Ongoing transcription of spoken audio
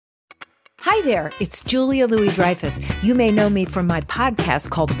Hi there, it's Julia Louis-Dreyfus. You may know me from my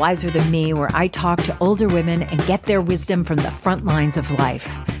podcast called Wiser Than Me, where I talk to older women and get their wisdom from the front lines of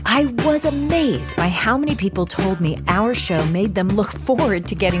life. I was amazed by how many people told me our show made them look forward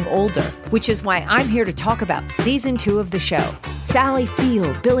to getting older, which is why I'm here to talk about Season 2 of the show. Sally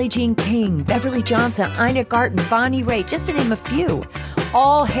Field, Billie Jean King, Beverly Johnson, Ina Garten, Bonnie Raitt, just to name a few.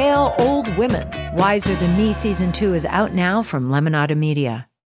 All hail old women. Wiser Than Me Season 2 is out now from Lemonada Media.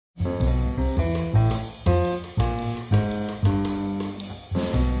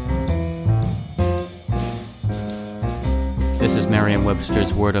 This is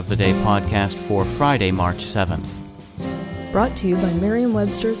Merriam-Webster's Word of the Day podcast for Friday, March 7th. Brought to you by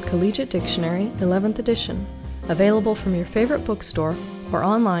Merriam-Webster's Collegiate Dictionary, 11th edition. Available from your favorite bookstore or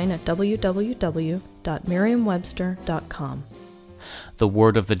online at www.merriam-webster.com. The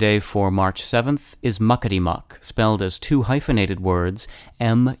word of the day for March 7th is muckety-muck, spelled as two hyphenated words,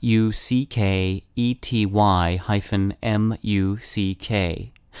 muckety-muck.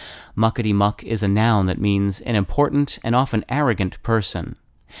 Muckety-muck is a noun that means an important and often arrogant person.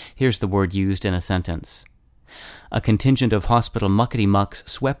 Here's the word used in a sentence. A contingent of hospital muckety-mucks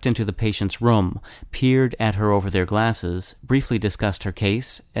swept into the patient's room, peered at her over their glasses, briefly discussed her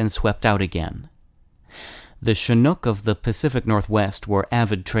case, and swept out again. The Chinook of the Pacific Northwest were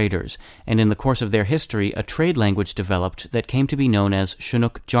avid traders, and in the course of their history, a trade language developed that came to be known as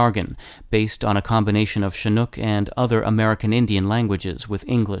Chinook jargon, based on a combination of Chinook and other American Indian languages with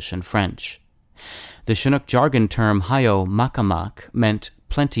English and French. The Chinook jargon term hayo, makamak meant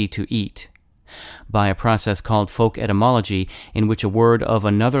plenty to eat. By a process called folk etymology, in which a word of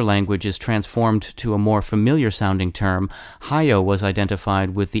another language is transformed to a more familiar-sounding term, hayo was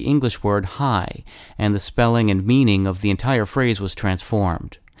identified with the English word high, and the spelling and meaning of the entire phrase was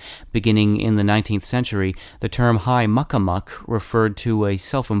transformed. Beginning in the 19th century, the term high-muck-a-muck referred to a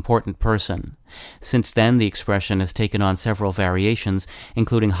self-important person. Since then, the expression has taken on several variations,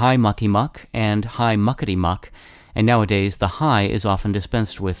 including high-mucky-muck and high-muckety-muck, and nowadays the high is often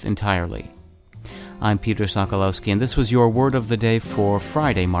dispensed with entirely. I'm Peter Sokolowski, and this was your Word of the Day for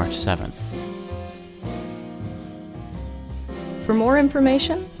Friday, March 7th. For more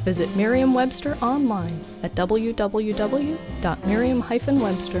information, visit Merriam-Webster online at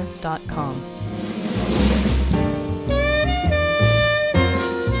www.merriam-webster.com.